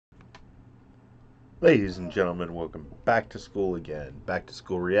Ladies and gentlemen, welcome back to school again. Back to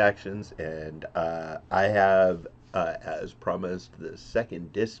school reactions, and I have, as promised, the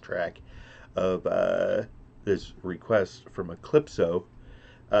second diss track of this request from Eclipso.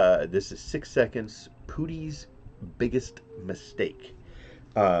 This is 6 Seconds, Poudii's Biggest Mistake.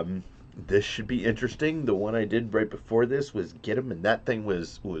 This should be interesting. The one I did right before this was Get Him, and that thing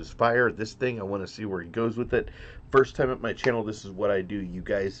was fire. This thing, I want to see where he goes with it. First time at my channel, this is what I do. You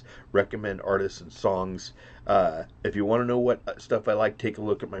guys recommend artists and songs. If you want to know what stuff I like, take a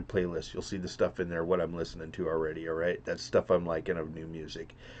look at my playlist. You'll see the stuff in there, what I'm listening to already, all right? That's stuff I'm liking of new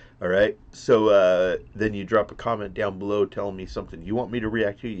music, all right? So then you drop a comment down below telling me something you want me to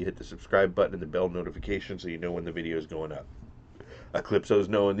react to. You hit the subscribe button and the bell notification so you know when the video is going up. Eclipso's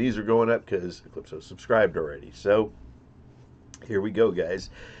knowing these are going up because Eclipso's subscribed already. So here we go, guys.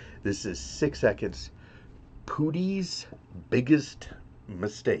 This is 6 Seconds, Poudii's Biggest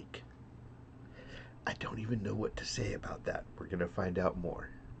Mistake. I don't even know what to say about that. We're going to find out more.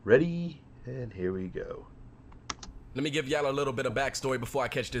 Ready? And here we go. Let me give y'all a little bit of backstory before I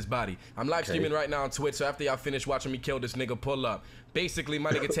catch this body. I'm live streaming right now on Twitch, so after y'all finish watching me kill this nigga, pull up. Basically,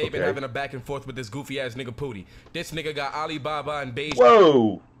 my nigga Tay been having a back and forth with this goofy ass nigga Poudii. This nigga got Alibaba and beige.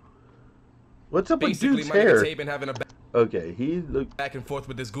 Whoa! What's up with dude's hair? Basically, my nigga Tay been having a okay, he looked back and forth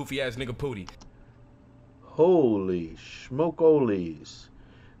with this goofy ass nigga Poudii. Holy schmokolies.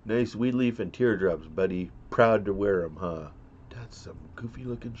 Nice weed leaf and teardrops, buddy. Proud to wear them, huh? That's some goofy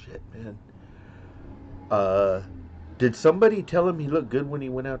looking shit, man. Did somebody tell him he looked good when he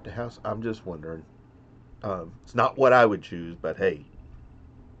went out the house? I'm just wondering. It's not what I would choose, but hey.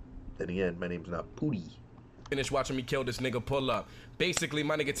 Then again, my name's not Poudii. Finish watching me kill this nigga, pull up. Basically,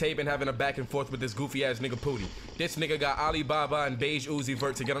 my nigga Tay been having a back and forth with this goofy ass nigga Poudii. This nigga got Alibaba and beige Uzi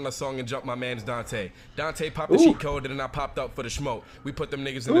Vert to get on a song and jump my man's Dante. Dante popped the cheat code and then I popped up for the smoke. We put them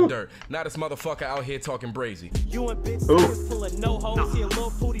niggas in the dirt. Now this motherfucker out here talking brazy. You and bitch niggas full of no hoes. See a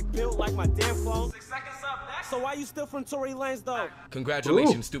little Poudii built like my damn phone. 6 seconds up next. So why you still from Tory Lanez though?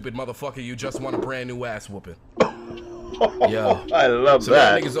 Congratulations, stupid motherfucker. You just won a brand new ass whooping. Yo, I love so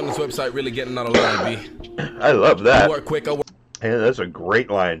that. Niggas on this website really getting out of line, B. I love that. I work quick, I work. Hey, that's a great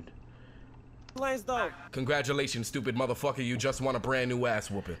line. Congratulations, stupid motherfucker. You just won a brand new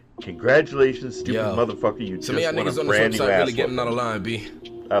ass whooping. Congratulations, stupid motherfucker. You just won a brand new ass whooping. Some of y'all niggas on this website really getting out of line, B.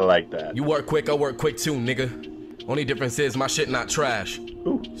 I like that. You work quick, I work quick too, nigga. Only difference is my shit not trash.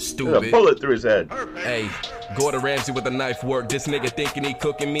 Ooh, stupid. A bullet through his head. Hey, Gordon Ramsay with a knife work. This nigga thinking he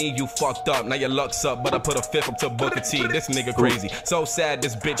cooking me. You fucked up. Now your luck's up, but I put a fifth up to Booker T. This nigga crazy. So sad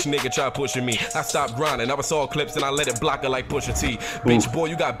this bitch nigga try pushing me. I stopped grinding. I saw clips and I let it block her like Pusha T. Bitch boy,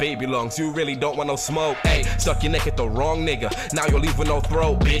 you got baby lungs. You really don't want no smoke. Hey, stuck your neck at the wrong nigga. Now you'll leave with no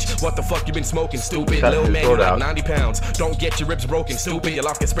throat, bitch. What the fuck you been smoking, stupid? Lil man, you like 90 pounds. Don't get your ribs broken, stupid. Your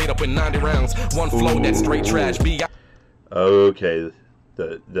life get sprayed up with 90 rounds. One flow that's straight trash. B. Okay,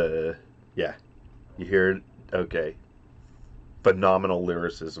 yeah, you hear it? Okay, phenomenal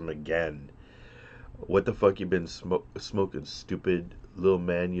lyricism again. What the fuck you been smoking, stupid? Little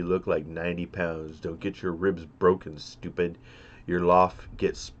man, you look like 90 pounds. Don't get your ribs broken, stupid. Your loft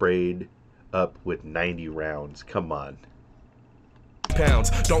gets sprayed up with 90 rounds. Come on. Pounds.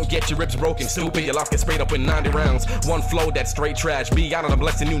 Don't get your ribs broken, stupid. Your life get sprayed up with 90 rounds. One flow that's straight trash. Be out on I'm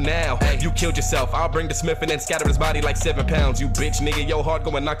blessing you now. You killed yourself. I'll bring the Smith and then scatter his body like 7 pounds. You bitch nigga, your heart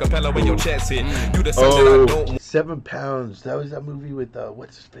going acapella when your chest hit. You the son that I don't. 7 pounds. That was that movie with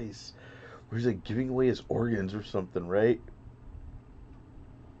what's his face? Where's it giving away his organs or something, right?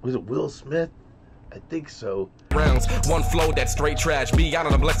 Was it Will Smith? I think so. Rounds. One flow that's straight trash. Be out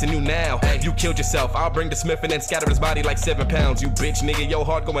on I'm blessing you now. You killed yourself. I'll bring the Smith and then scatter his body like 7 pounds. You bitch nigga, your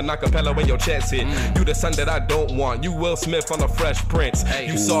heart going acapella when your chest hit. You the son that I don't want. You Will Smith on the Fresh Prince.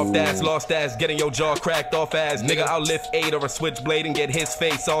 You soft ass, lost ass, getting your jaw cracked off ass. Nigga, I'll lift 8 or a switchblade and get his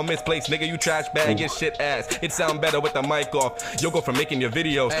face all misplaced. Nigga, you trash bag your shit ass. It sound better with the mic off. You'll go from making your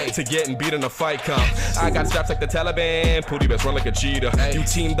videos to getting beat in a fight comp. I got straps like the Taliban. Poudii best run like a cheetah. You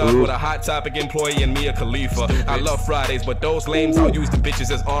teamed up with a hot topic employee and Mia Khalifa. I love Fridays, but those lames, I'll use the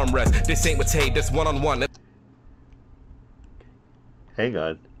bitches as armrests. This ain't with Tay, this one-on-one. Hang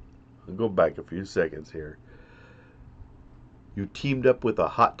on. I'll go back a few seconds here. You teamed up with a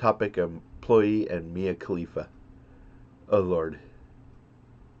Hot Topic employee and Mia Khalifa. Oh, Lord.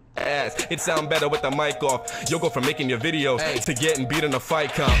 Ass. It sound better with the mic off. You'll go from making your videos to getting beat in a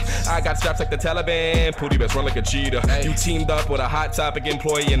fight comp. I got straps like the Taliban. Poudii best run like a cheetah. You teamed up with a Hot Topic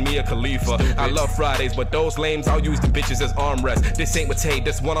employee and Mia Khalifa. I love Fridays, but those lames, I'll use the bitches as armrests. This ain't with Tay,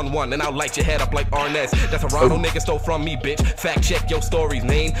 this one-on-one, and I'll light your head up like Arnett. That's a Ronald nigga stole from me, bitch. Fact check your story's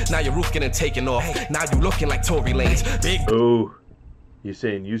name. Now your roof getting taken off. Now you looking like Tory Lanez. Big. Oh. You're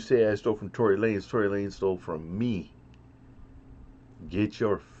saying you say I stole from Tory Lanez. Tory Lanez stole from me. Get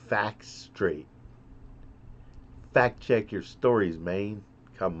your facts straight. Fact check your stories, man.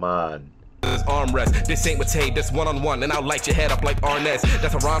 Come on. Armrest. This ain't with Tay, this one-on-one, and I'll light your head up like Arnett.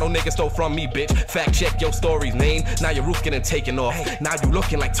 That's a Rondo nigga stole from me, bitch. Fact check your stories, name. Now your roof getting taken off. Now you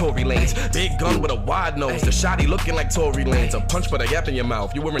looking like Tory Lanez. Big gun with a wide nose. The shotty looking like Tory Lanez. A punch for the gap in your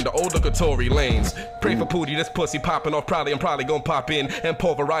mouth. You wearing the old look of Tory Lanez. Pray for Poudii, this pussy popping off. I'm probably gonna pop in and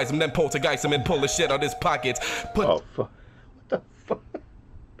pulverize him, then poltergeist him and pull the shit out his pockets. Oh, fuck. What the fuck?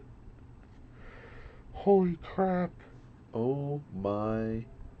 Holy crap. Oh my.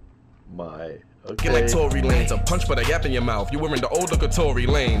 Okay. Get like Tory Lanez, a punch for the gap in your mouth. You wearing the old look of Tory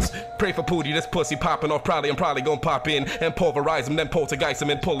Lanez. Pray for Poudii, this pussy popping off. I'm probably gonna pop in and pulverize him, then poltergeist him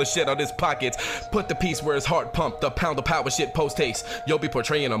and pull the shit out his pockets. Put the piece where his heart pumped, the pound of power shit post haste. You'll be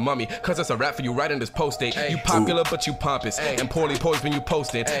portraying a mummy, cause it's a rap for you right in this post date. You popular but you pompous, and poorly poised when you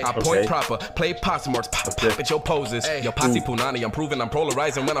post it. I point proper, play possum words, pop at your poses. Yo posse punani, I'm proving I'm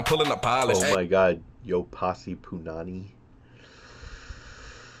polarizing when I'm pulling up polish. Oh my god, yo posse punani.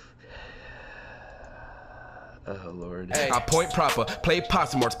 Oh Lord. I point proper, play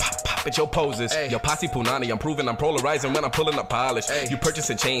possum words, pop at your poses. Yo posse punani, I'm proving I'm polarizing when I'm pulling up polish. You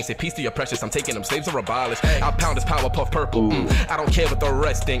purchasing chains, say peace to your precious, I'm taking them slaves are abolished. I'll pound this power puff purple, I don't care what the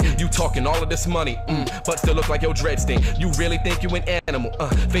rest think. You talking all of this money, but still look like your dread sting. You really think you an animal,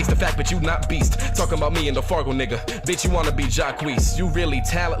 face the fact but you not beast. Talking about me and the Fargo nigga, bitch you wanna be Jacquees. You really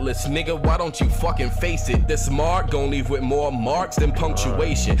talentless nigga, why don't you fucking face it? This mark gon' leave with more marks than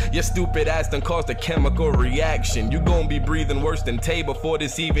punctuation. Your stupid ass done caused a chemical reaction. You gon' be breathing worse than Tay before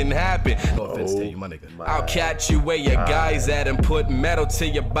this even happened. No offense to you, my nigga. I'll catch you where your guys at and put metal to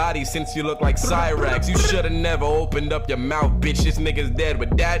your body since you look like Cyrax. You shoulda never opened up your mouth, bitch. This nigga's dead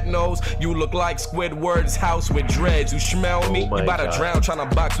with that nose. You look like Squidward's house with dreads. You smell me? You about to drown trying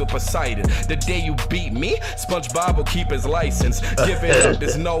to box with Poseidon. The day you beat me, SpongeBob will keep his license. Give it up,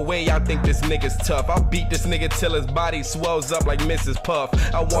 there's no way I think this nigga's tough. I'll beat this nigga till his body swells up like Mrs. Puff.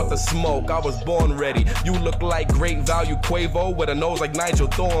 I want the smoke, I was born ready. You look like great value Quavo with a nose like Nigel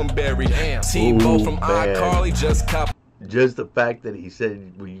Thornberry. Damn. T-Bo from iCarly just cop. Just the fact that he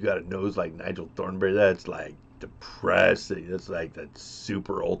said, well, you got a nose like Nigel Thornberry, that's like depressing. That's like that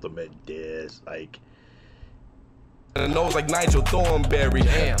super ultimate diss. Like, a nose like Nigel Thornberry.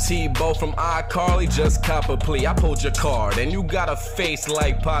 T-Bo from iCarly just cop a plea. I pulled your card and you got a face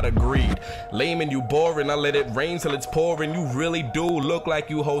like pot of greed. Lame and you boring, I let it rain till it's pouring. You really do look like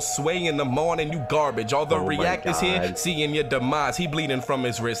you host Sway in the morning. You garbage. All the reactors here seeing your demise. He bleeding from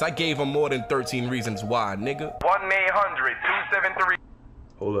his wrist. I gave him more than 13 reasons why, nigga. 1-800-273.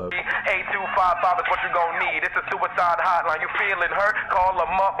 hold up. 8255 is what you gon' need. It's a suicide hotline. You feeling hurt? Call them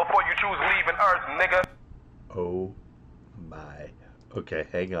up before you choose leaving Earth, nigga. Oh my. Okay,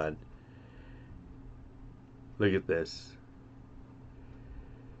 hang on. Look at this.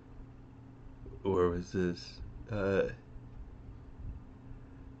 Where was this?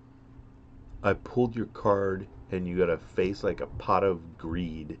 I pulled your card and you got a face like a pot of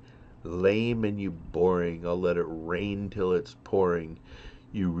greed. Lame and you boring. I'll let it rain till it's pouring.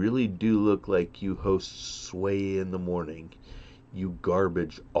 You really do look like you host Sway in the morning. You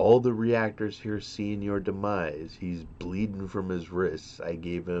garbage. All the reactors here seeing your demise. He's bleeding from his wrists. I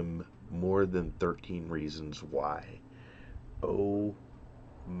gave him more than 13 reasons why. Oh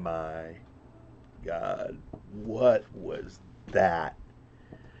my God. What was that?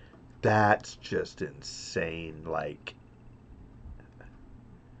 That's just insane. Like,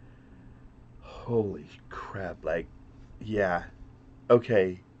 holy crap. Like, yeah.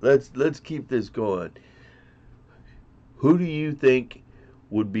 Okay, let's keep this going. Who do you think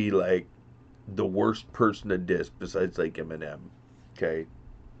would be like the worst person to diss besides like Eminem? Okay,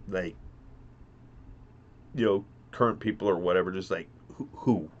 like, you know, current people or whatever. Just like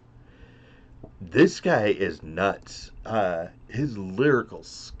who? This guy is nuts. His lyrical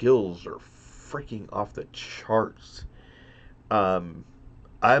skills are freaking off the charts.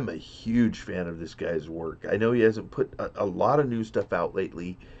 I'm a huge fan of this guy's work. I know he hasn't put a lot of new stuff out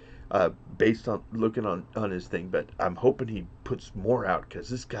lately, based on looking on his thing, but I'm hoping he puts more out because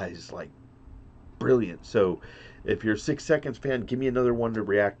this guy's like brilliant. So if you're a 6 Seconds fan, give me another one to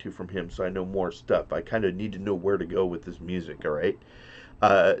react to from him so I know more stuff. I kind of need to know where to go with this music, all right?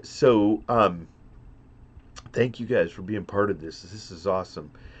 Thank you guys for being part of this. This is awesome.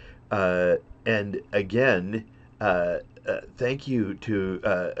 And again, thank you to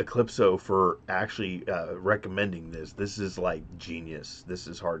Eclipso for actually recommending this. This is like genius. This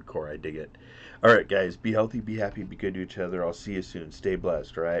is hardcore. I dig it. All right, guys. Be healthy, be happy, be good to each other. I'll see you soon. Stay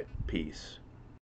blessed, all right? Peace.